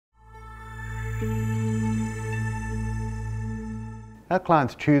Our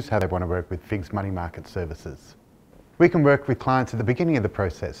clients choose how they want to work with FIIG's money market services. We can work with clients at the beginning of the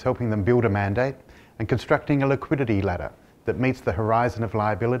process, helping them build a mandate and constructing a liquidity ladder that meets the horizon of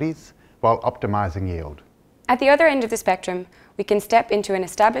liabilities while optimising yield. At the other end of the spectrum, we can step into an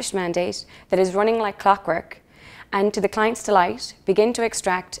established mandate that is running like clockwork and, to the client's delight, begin to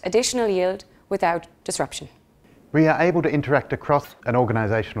extract additional yield without disruption. We are able to interact across an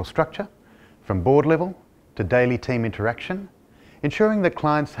organisational structure, from board level to daily team interaction, ensuring that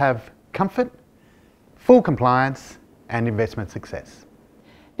clients have comfort, full compliance and investment success.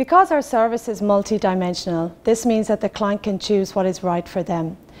 Because our service is multidimensional, this means that the client can choose what is right for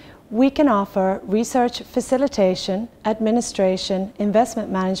them. We can offer research facilitation, administration, investment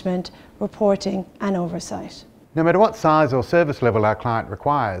management, reporting and oversight. No matter what size or service level our client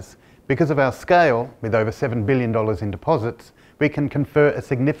requires, because of our scale, with over $7 billion in deposits, we can confer a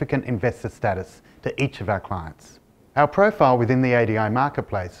significant investor status to each of our clients. Our profile within the ADI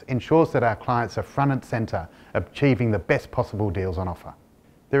marketplace ensures that our clients are front and centre of achieving the best possible deals on offer.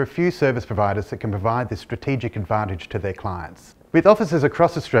 There are few service providers that can provide this strategic advantage to their clients. With offices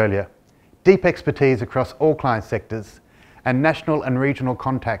across Australia, deep expertise across all client sectors, and national and regional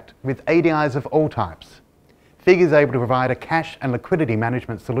contact with ADIs of all types, FIIG is able to provide a cash and liquidity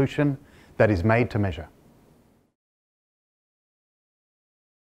management solution that is made to measure.